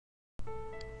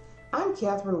I'm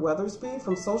Catherine Weathersby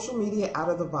from Social Media Out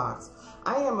of the Box.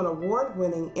 I am an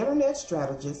award-winning internet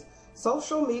strategist,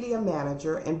 social media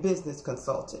manager, and business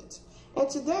consultant. And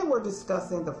today we're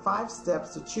discussing the 5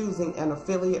 steps to choosing an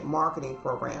affiliate marketing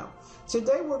program.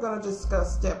 Today we're going to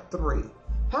discuss step 3,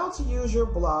 how to use your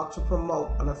blog to promote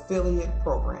an affiliate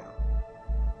program.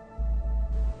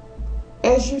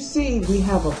 As you see, we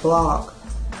have a blog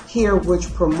here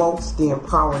which promotes the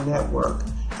Empower Network.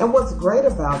 And what's great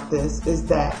about this is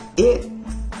that it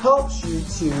helps you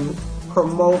to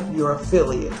promote your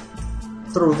affiliate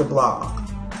through the blog.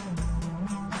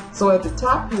 So at the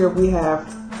top here we have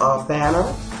a banner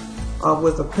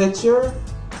with a picture,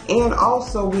 and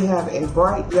also we have a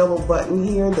bright yellow button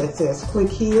here that says click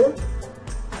here.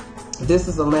 This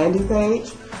is a landing page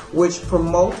which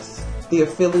promotes the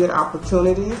affiliate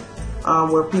opportunity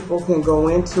where people can go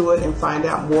into it and find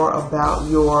out more about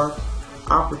your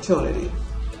opportunity.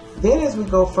 Then as we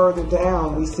go further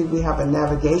down, we see we have a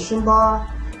navigation bar,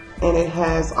 and it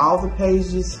has all the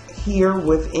pages here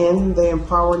within the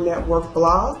Empower Network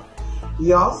blog.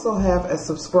 You also have a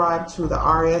subscribe to the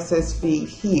RSS feed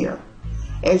here.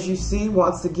 As you see,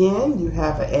 once again, you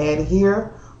have an ad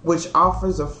here which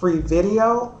offers a free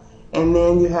video, and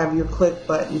then you have your click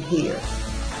button here.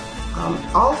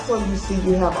 Also, you see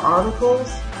you have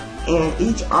articles, and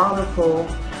each article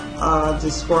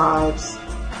describes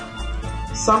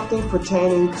something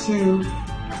pertaining to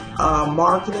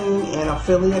marketing and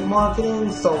affiliate marketing,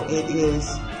 so it is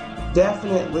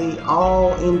definitely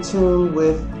all in tune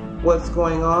with what's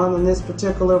going on in this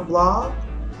particular blog.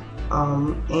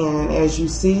 And as you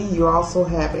see, you also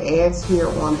have ads here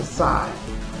on the side.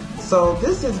 So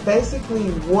this is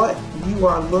basically what you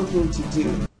are looking to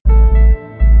do.